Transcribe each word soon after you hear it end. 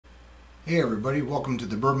Hey everybody, welcome to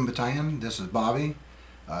the Bourbon Battalion. This is Bobby.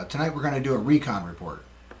 Tonight we're going to do a Recon report.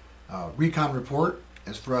 Recon report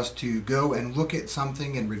is for us to go and look at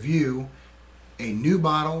something and review a new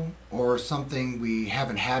bottle or something we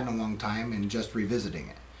haven't had in a long time and just revisiting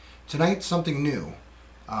it. Tonight's something new.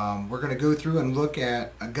 We're going to go through and look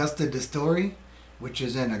at Augusta Distillery, which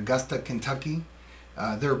is in Augusta, Kentucky.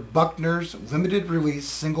 Their Buckner's limited release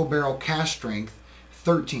single barrel cask strength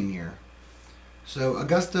 13 year. So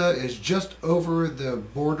Augusta is just over the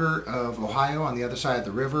border of Ohio on the other side of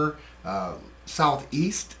the river,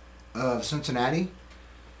 southeast of Cincinnati.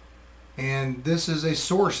 And this is a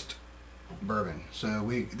sourced bourbon. So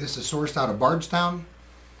this is sourced out of Bardstown.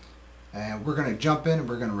 And we're going to jump in and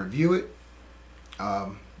we're going to review it.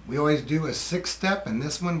 We always do a 6th step, and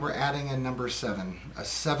this one we're adding a number 7, a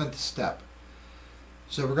 7th step.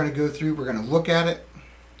 So we're going to go through, we're going to look at it,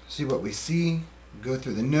 see what we see. Go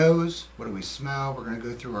through the nose, what do we smell? We're going to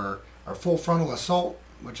go through our full frontal assault,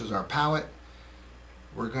 which is our palate.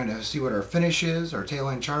 We're going to see what our finish is, our tail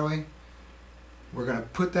end Charlie. We're going to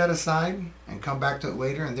put that aside and come back to it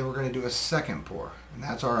later, and then we're going to do a second pour, and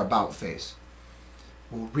that's our about face.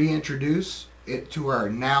 We'll reintroduce it to our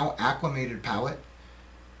now acclimated palate,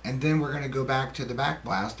 and then we're going to go back to the back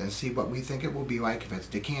blast and see what we think it will be like if it's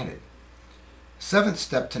decanted. 7th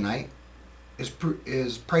step tonight is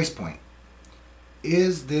price point.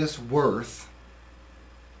 Is this worth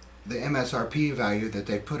the MSRP value that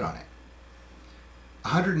they put on it?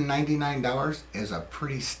 $199 is a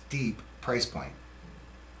pretty steep price point.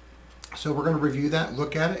 So we're going to review that,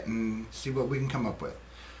 look at it, and see what we can come up with.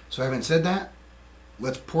 So having said that,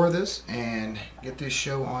 let's pour this and get this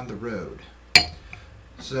show on the road.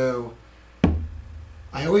 So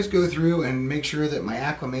I always go through and make sure that my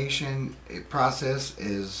acclimation process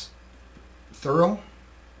is thorough,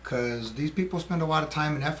 because these people spend a lot of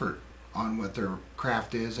time and effort on what their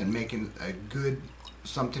craft is and making a good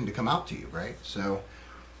something to come out to you, right? So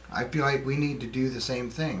I feel like we need to do the same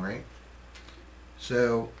thing, right?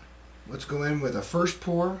 So let's go in with a first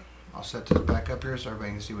pour. I'll set this back up here so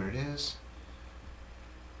everybody can see what it is.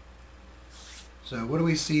 So what do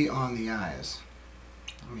we see on the eyes?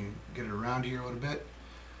 Let me get it around here a little bit.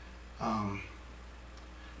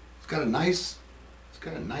 It's got nice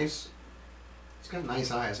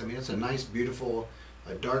eyes. I mean, it's a nice, beautiful,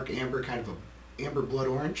 dark amber, kind of a amber blood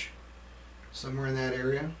orange, somewhere in that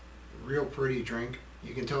area. Real pretty drink.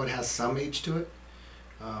 You can tell it has some age to it.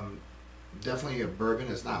 Definitely a bourbon.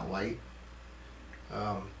 It's not light.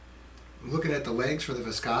 I'm looking at the legs for the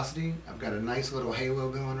viscosity. I've got a nice little halo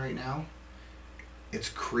going right now. It's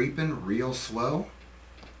creeping real slow.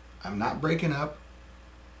 I'm not breaking up.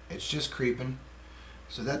 It's just creeping.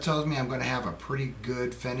 So that tells me I'm going to have a pretty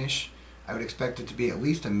good finish. I would expect it to be at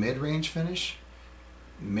least a mid-range finish,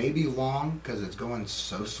 maybe long because it's going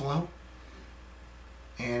so slow,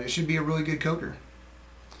 and it should be a really good coater.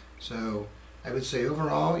 So I would say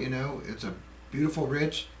overall, you know, it's a beautiful,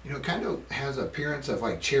 rich, you know, it kind of has an appearance of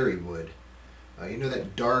like cherry wood. You know,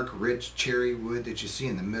 that dark, rich cherry wood that you see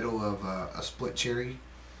in the middle of a split cherry,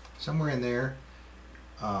 somewhere in there.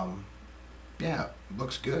 Yeah,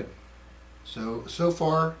 looks good. So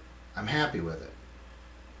far, I'm happy with it.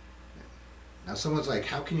 Now someone's like,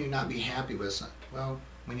 how can you not be happy with something? Well,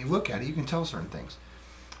 when you look at it, you can tell certain things.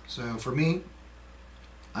 So for me,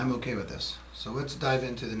 I'm okay with this. So let's dive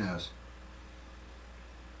into the nose.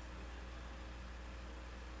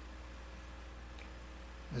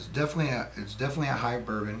 It's definitely a high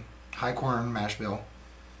bourbon, high corn mash bill.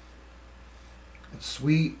 It's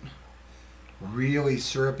sweet, really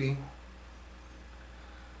syrupy.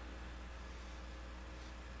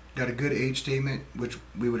 Got a good age statement, which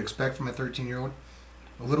we would expect from a 13-year-old.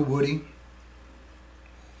 A little woody.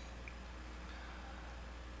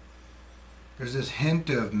 There's this hint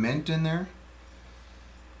of mint in there.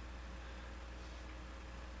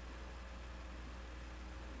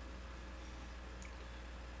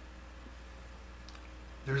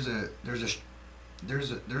 There's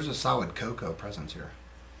a solid cocoa presence here.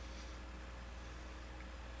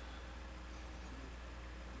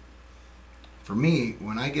 For me,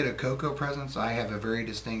 when I get a cocoa presence, I have a very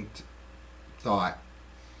distinct thought,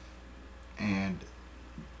 and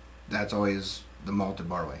that's always the malted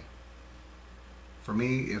barley. For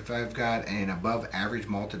me, if I've got an above average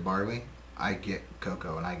malted barley, I get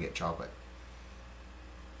cocoa and I get chocolate.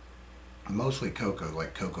 Mostly cocoa,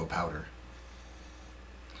 like cocoa powder.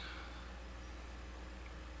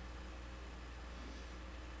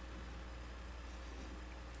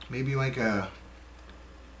 Maybe like a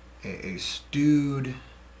stewed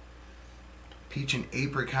peach and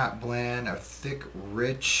apricot blend, a thick,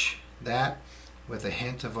 rich, that with a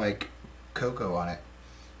hint of like cocoa on it.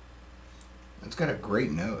 It's got a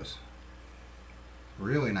great nose.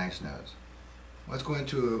 Really nice nose. Let's go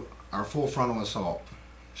into our full frontal assault.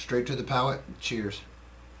 Straight to the palate. Cheers.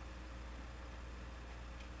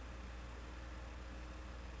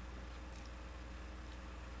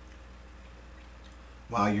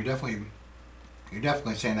 Wow, you're definitely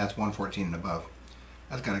saying that's 114 and above.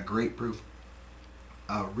 That's got a great proof.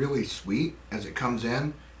 Really sweet as it comes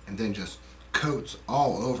in, and then just coats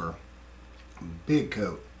all over. Big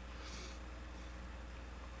coat.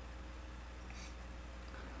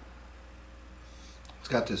 It's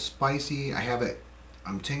got this spicy.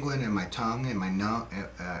 I'm tingling in my tongue and my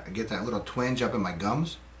I get that little twinge up in my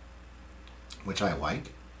gums, which I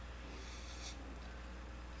like.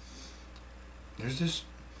 There's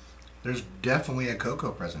definitely a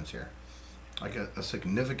cocoa presence here, like a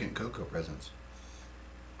significant cocoa presence.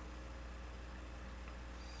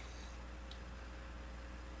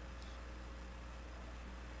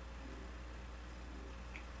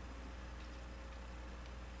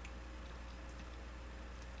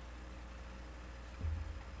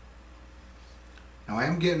 Now I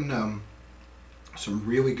am getting some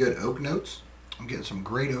really good oak notes. I'm getting some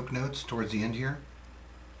great oak notes towards the end here.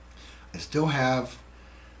 I still have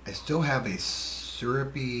a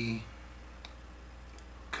syrupy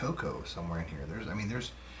cocoa somewhere in here.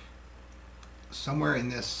 There's somewhere in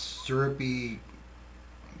this syrupy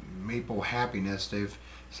maple happiness,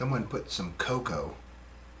 someone put some cocoa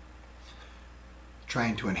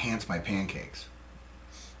trying to enhance my pancakes,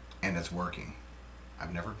 and it's working.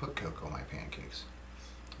 I've never put cocoa in my pancakes.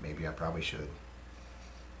 Maybe I probably should.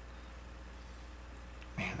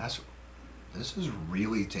 Man, this is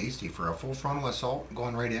really tasty for a full frontal assault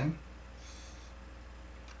going right in.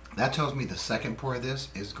 That tells me the second pour of this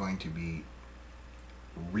is going to be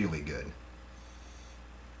really good.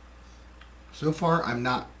 So far, I'm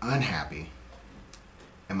not unhappy.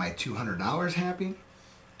 Am I $200 happy?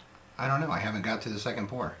 I don't know. I haven't got to the second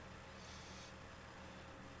pour.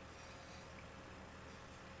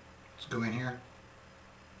 Let's go in here.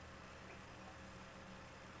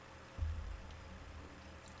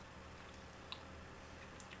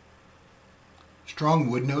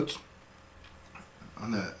 Strong wood notes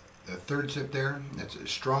on the third sip there. That's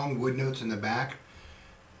strong wood notes in the back.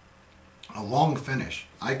 A long finish.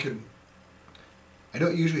 I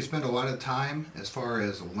don't usually spend a lot of time as far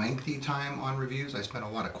as lengthy time on reviews. I spend a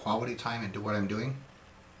lot of quality time into what I'm doing.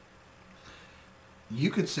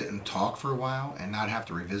 You could sit and talk for a while and not have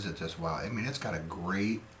to revisit this while. I mean, it's got a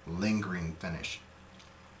great lingering finish.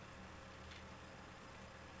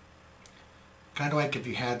 Kind of like if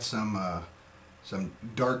you had some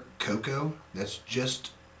dark cocoa that's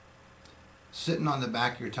just sitting on the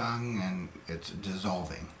back of your tongue and it's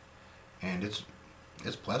dissolving, and it's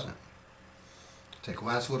pleasant. Take a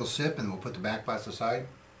last little sip and we'll put the back glass aside.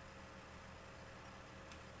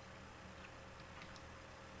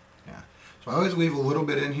 Yeah, so I always leave a little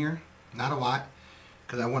bit in here, not a lot,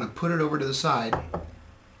 because I want to put it over to the side.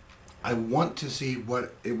 I want to see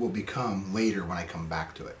what it will become later when I come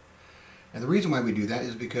back to it. And the reason why we do that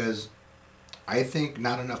is because I think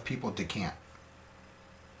not enough people decant.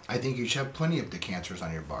 I think you should have plenty of decanters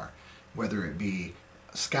on your bar, whether it be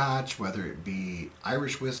Scotch, whether it be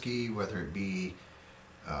Irish whiskey, whether it be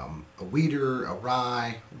a weeder, a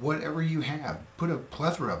rye, whatever you have. Put a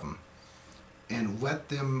plethora of them and let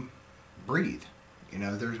them breathe. You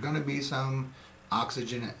know, there's going to be some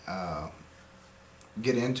oxygen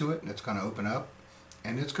get into it, and it's going to open up,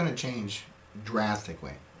 and it's going to change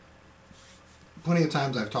drastically. Plenty of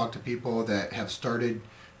times I've talked to people that have started,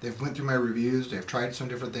 they've went through my reviews, they've tried some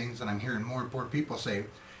different things, and I'm hearing more and more people say,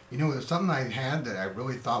 you know, there's something I had that I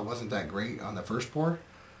really thought wasn't that great on the first pour.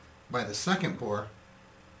 By the second pour,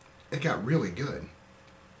 it got really good.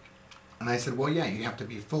 And I said, well, yeah, you have to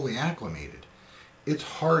be fully acclimated. It's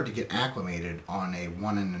hard to get acclimated on a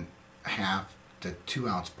 1.5 to 2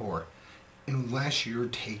 ounce pour unless you're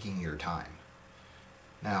taking your time.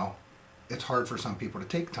 Now, it's hard for some people to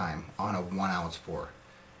take time on a 1 ounce pour.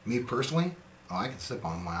 Me personally, I can sip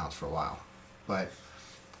on 1 ounce for a while, but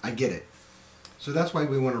I get it. So that's why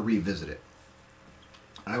we want to revisit it.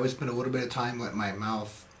 I always spend a little bit of time letting my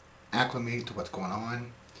mouth acclimate to what's going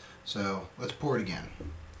on. So let's pour it again.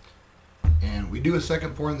 And we do a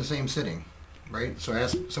second pour in the same sitting, right? So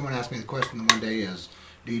someone asked me the question the one day is,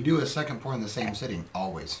 do you do a second pour in the same sitting?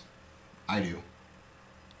 Always. I do.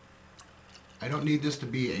 I don't need this to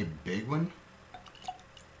be a big one.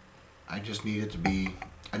 I just need it to be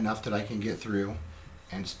enough that I can get through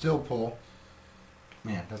and still pull.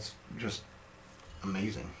 Man, that's just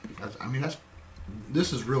amazing.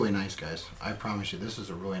 This is really nice, guys. I promise you, this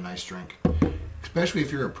is a really nice drink, especially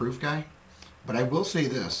if you're a proof guy. But I will say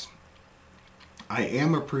this: I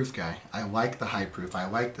am a proof guy. I like the high proof. I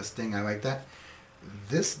like the sting. I like that.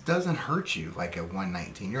 This doesn't hurt you like a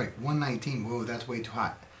 119. You're like, 119, whoa, that's way too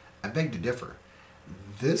hot. I beg to differ.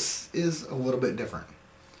 This is a little bit different.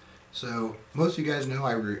 So most of you guys know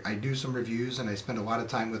I do some reviews, and I spend a lot of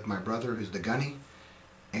time with my brother who's the gunny.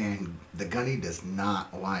 And the gunny does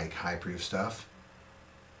not like high proof stuff.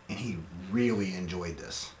 And he really enjoyed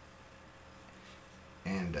this.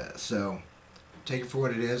 And so take it for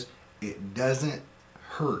what it is. It doesn't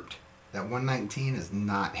hurt. That 119 is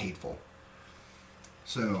not hateful.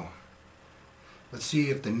 So let's see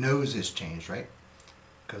if the nose has changed, right?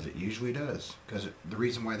 Because it usually does. Because the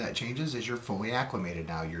reason why that changes is you're fully acclimated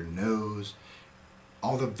now. Your nose,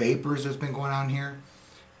 all the vapors that's been going on here.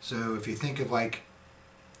 So if you think of like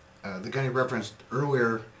the gunny referenced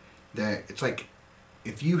earlier, that it's like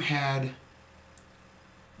if you had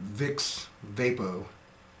Vicks Vapo,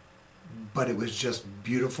 but it was just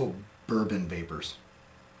beautiful bourbon vapors.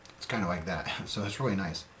 It's kind of like that. So it's really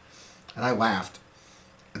nice. And I laughed.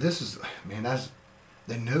 This is, man,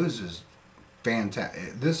 the nose is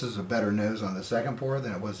fantastic. This is a better nose on the second pour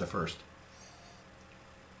than it was the first.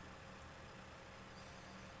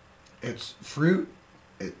 It's fruit.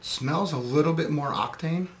 It smells a little bit more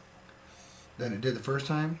octane than it did the first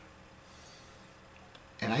time.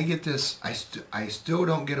 And I get this, I still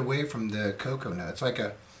don't get away from the cocoa nut. It's like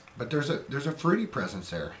but there's a fruity presence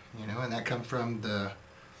there, you know, and that comes from the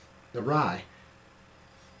rye.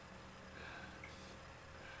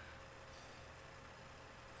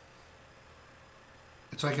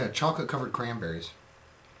 It's like a chocolate covered cranberries,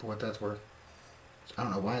 for what that's worth. I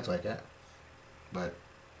don't know why it's like that, but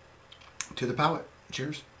to the palate.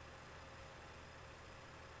 Cheers.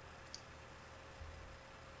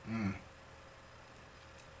 Man,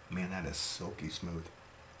 that is silky smooth.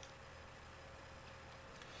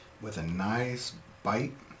 With a nice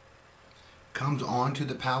bite. Comes onto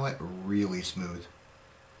the palate really smooth.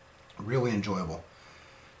 Really enjoyable.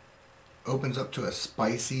 Opens up to a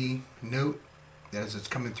spicy note as it's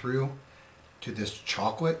coming through to this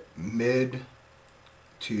chocolate mid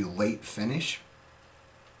to late finish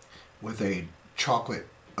with a chocolate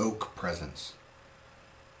oak presence.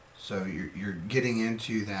 So you're getting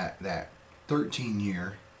into that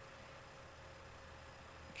 13-year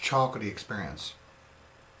chocolatey experience,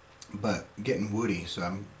 but getting woody. So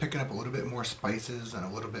I'm picking up a little bit more spices and a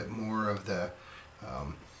little bit more of the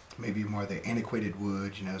maybe more of the antiquated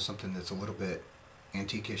wood, you know, something that's a little bit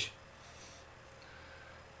antique-ish.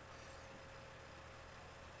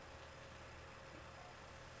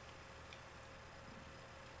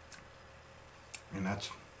 And this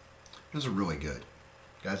is really good.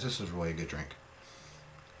 Guys, this is really a good drink.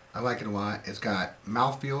 I like it a lot. It's got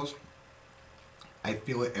mouthfeels. I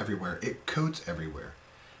feel it everywhere. It coats everywhere.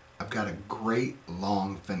 I've got a great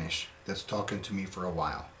long finish that's talking to me for a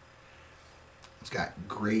while. It's got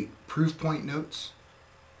great proof point notes,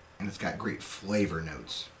 and it's got great flavor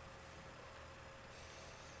notes.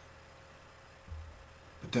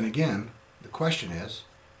 But then again, the question is,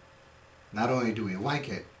 not only do we like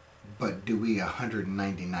it, but do we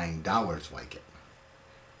 $199 like it?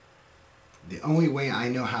 The only way I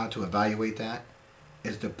know how to evaluate that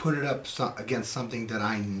is to put it up against something that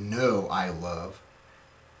I know I love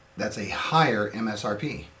that's a higher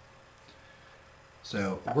MSRP.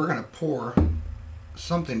 So we're going to pour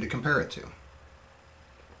something to compare it to.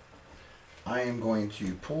 I am going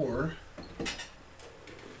to pour,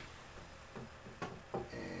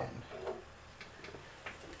 and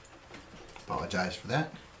apologize for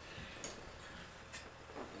that,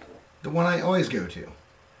 the one I always go to,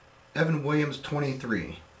 Evan Williams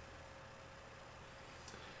 23.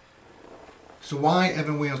 So why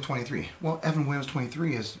Evan Williams 23? Well, Evan Williams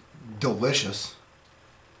 23 is delicious.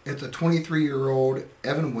 It's a 23-year-old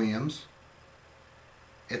Evan Williams.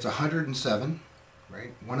 It's 107,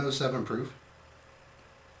 right? 107 proof.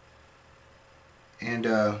 And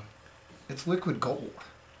it's liquid gold.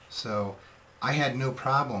 So I had no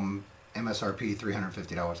problem MSRP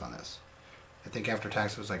 $350 on this. I think after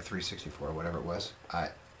tax it was like $364 or whatever it was.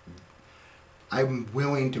 I'm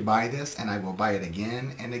willing to buy this, and I will buy it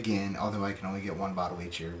again and again, although I can only get one bottle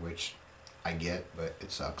each year, which I get, but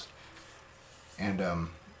it sucks. And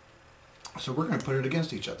so we're going to put it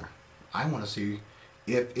against each other. I want to see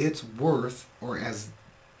if it's worth or as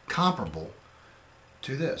comparable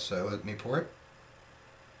to this. So let me pour it.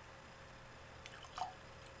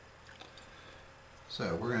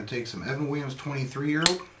 So we're going to take some Evan Williams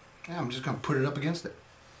 23-year-old. I'm just going to put it up against it.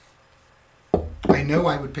 I know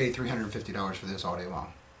I would pay $350 for this all day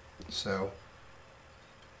long. So,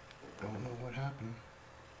 don't know what happened.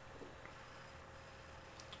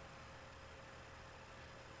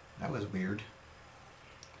 That was weird.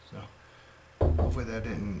 So hopefully that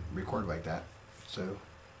didn't record like that.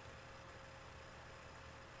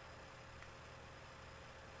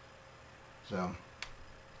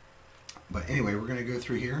 But anyway, we're going to go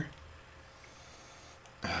through here.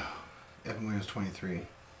 Oh, Evan Williams 23.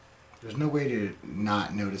 There's no way to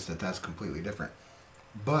not notice that that's completely different.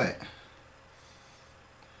 But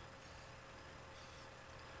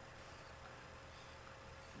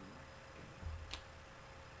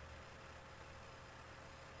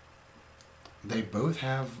they both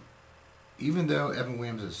have, even though Evan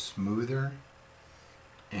Williams is smoother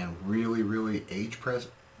and really, really age presence,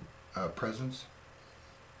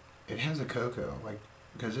 it has a cocoa, like,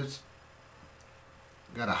 because it's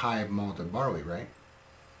got a high malted barley, right?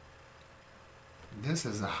 This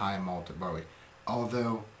is a high malted barley.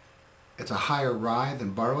 Although it's a higher rye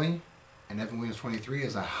than barley, and Evan Williams 23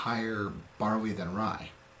 is a higher barley than rye.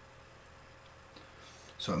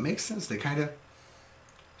 So it makes sense. They kind of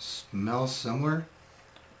smell similar.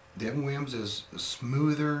 The Evan Williams is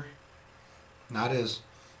smoother, not as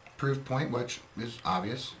proof point, which is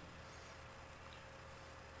obvious.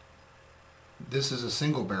 This is a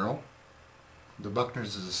single barrel. The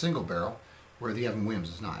Buckner's is a single barrel, where the Evan Williams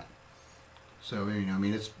is not. So, you know, I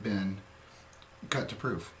mean, it's been cut to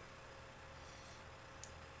proof.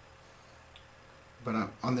 But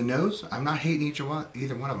on the nose, I'm not hating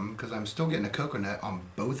either one of them, because I'm still getting a coconut on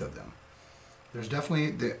both of them. There's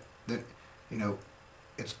definitely you know,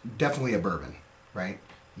 it's definitely a bourbon, right?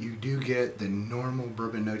 You do get the normal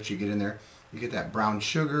bourbon notes you get in there. You get that brown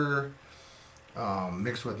sugar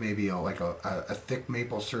mixed with maybe a thick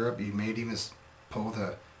maple syrup. You may even pull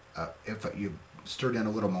if you stir down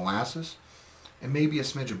a little molasses, and maybe a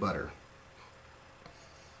smidge of butter.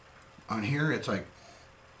 On here, it's like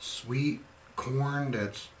sweet corn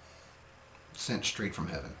that's sent straight from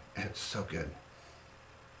heaven. It's so good.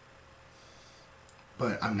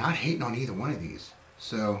 But I'm not hating on either one of these.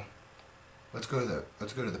 So let's go to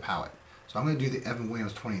the palate. So I'm going to do the Evan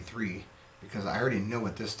Williams 23 because I already know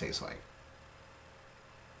what this tastes like.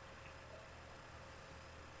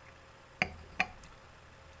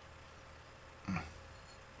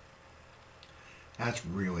 That's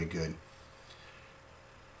really good.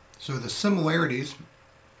 So the similarities,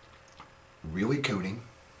 really coating.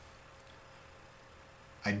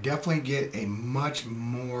 I definitely get a much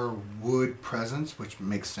more wood presence, which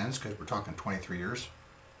makes sense because we're talking 23 years.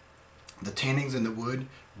 The tannins in the wood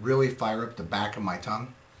really fire up the back of my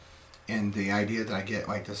tongue, and the idea that I get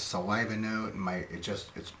like this saliva note and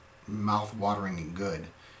it's mouth watering and good,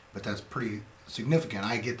 but that's pretty significant.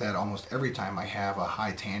 I get that almost every time I have a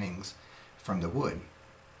high tannins from the wood.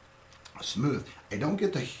 Smooth. I don't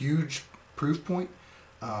get the huge proof point.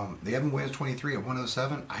 The Evan Williams 23 at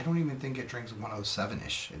 107, I don't even think it drinks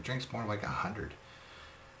 107-ish. It drinks more like 100.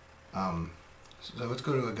 So let's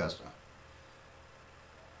go to Augusta.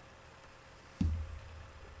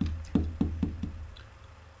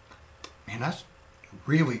 Man, that's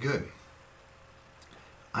really good.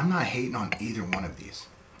 I'm not hating on either one of these.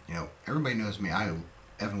 You know, everybody knows me.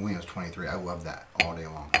 Evan Williams 23, I love that all day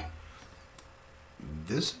long.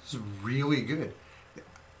 This is really good.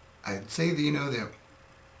 I'd say that, you know,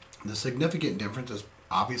 the significant difference is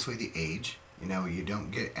obviously the age. You know, you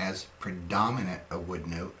don't get as predominant a wood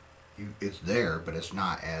note. It's there, but it's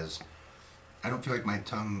not as... I don't feel like my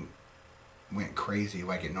tongue went crazy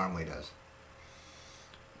like it normally does.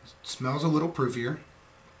 It smells a little proofier,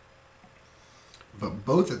 but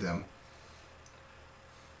both of them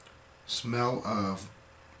smell of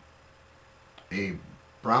a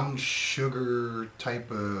brown sugar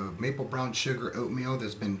type of maple brown sugar oatmeal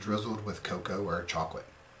that's been drizzled with cocoa or chocolate.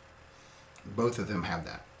 Both of them have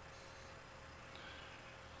that.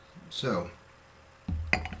 So,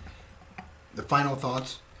 the final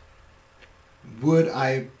thoughts. Would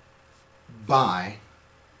I buy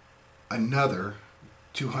another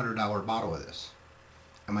 $200 bottle of this?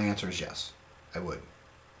 And my answer is yes, I would.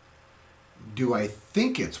 Do I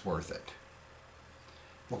think it's worth it?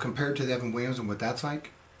 Well, compared to the Evan Williams and what that's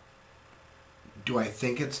like, do I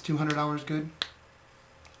think it's $200 good?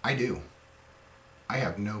 I do. I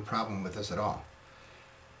have no problem with this at all.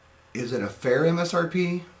 Is it a fair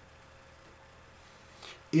MSRP?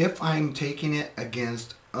 If I'm taking it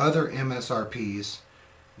against other MSRPs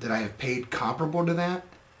that I have paid comparable to that,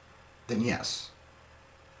 then yes.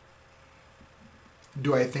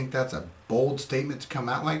 Do I think that's a bold statement to come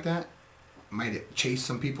out like that? Might it chase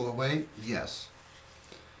some people away? Yes.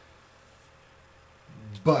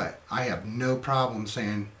 But I have no problem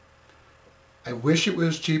saying, I wish it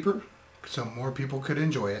was cheaper so more people could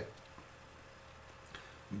enjoy it.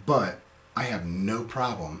 But I have no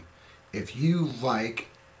problem if you like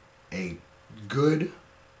a good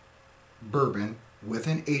bourbon with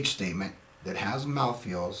an age statement that has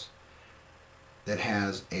mouthfeels, that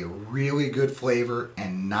has a really good flavor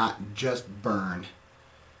and not just burn.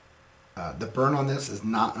 The burn on this is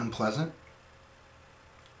not unpleasant.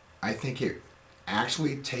 I think it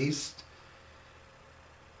actually tastes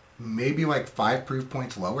maybe like 5 proof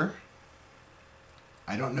points lower.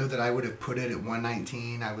 I don't know that I would have put it at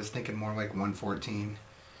 119. I was thinking more like 114.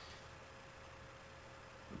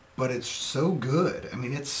 But it's so good. I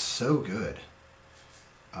mean, it's so good.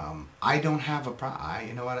 I don't have a problem.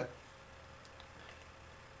 You know what?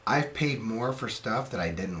 I've paid more for stuff that I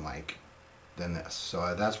didn't like than this.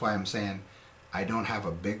 So that's why I'm saying I don't have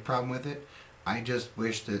a big problem with it. I just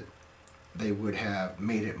wish that they would have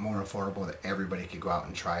made it more affordable, that everybody could go out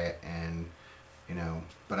and try it. And, you know,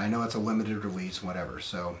 but I know it's a limited release, whatever.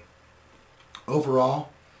 So overall,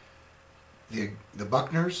 the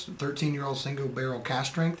Buckner's 13-year-old single barrel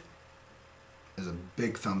cask strength is a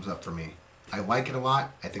big thumbs up for me. I like it a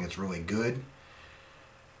lot. I think it's really good.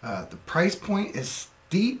 The price point is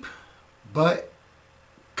steep, but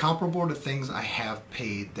comparable to things I have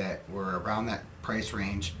paid that were around that price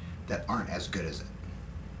range that aren't as good as it.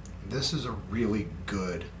 This is a really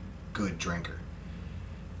good drinker.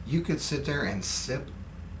 You could sit there and sip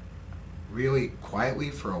really quietly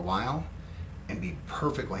for a while and be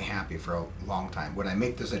perfectly happy for a long time. Would I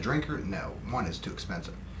make this a drinker? No. One, it's too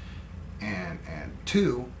expensive, and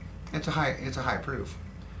two, it's a high proof.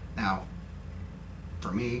 Now,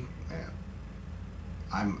 for me,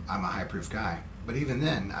 I'm a high proof guy, but even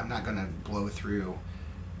then, I'm not going to blow through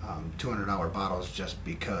 $200 bottles just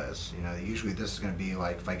because. You know, usually this is going to be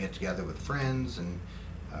like if I get together with friends and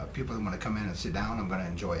people that want to come in and sit down, I'm going to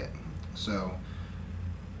enjoy it. So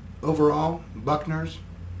overall, Buckner's,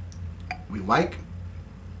 we like.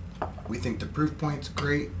 We think the proof point's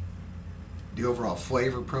great. The overall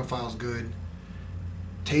flavor profile is good.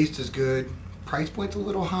 Taste is good. Price point's a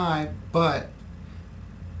little high, but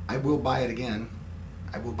I will buy it again.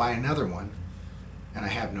 I will buy another one, and I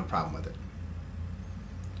have no problem with it.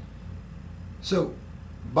 So,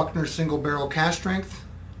 Buckner single barrel cask strength,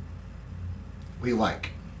 we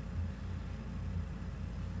like.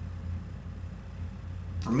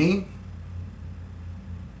 For me,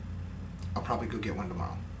 I'll probably go get one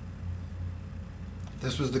tomorrow.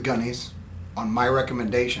 This was the Gunnies on my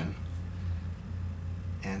recommendation,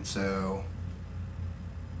 and so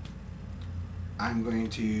I'm going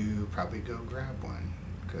to probably go grab one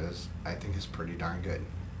because I think it's pretty darn good.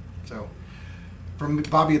 So, from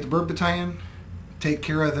Bobby at the Bourbon Battalion, take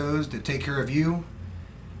care of those that take care of you.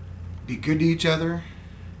 Be good to each other.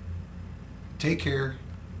 Take care,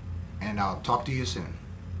 and I'll talk to you soon.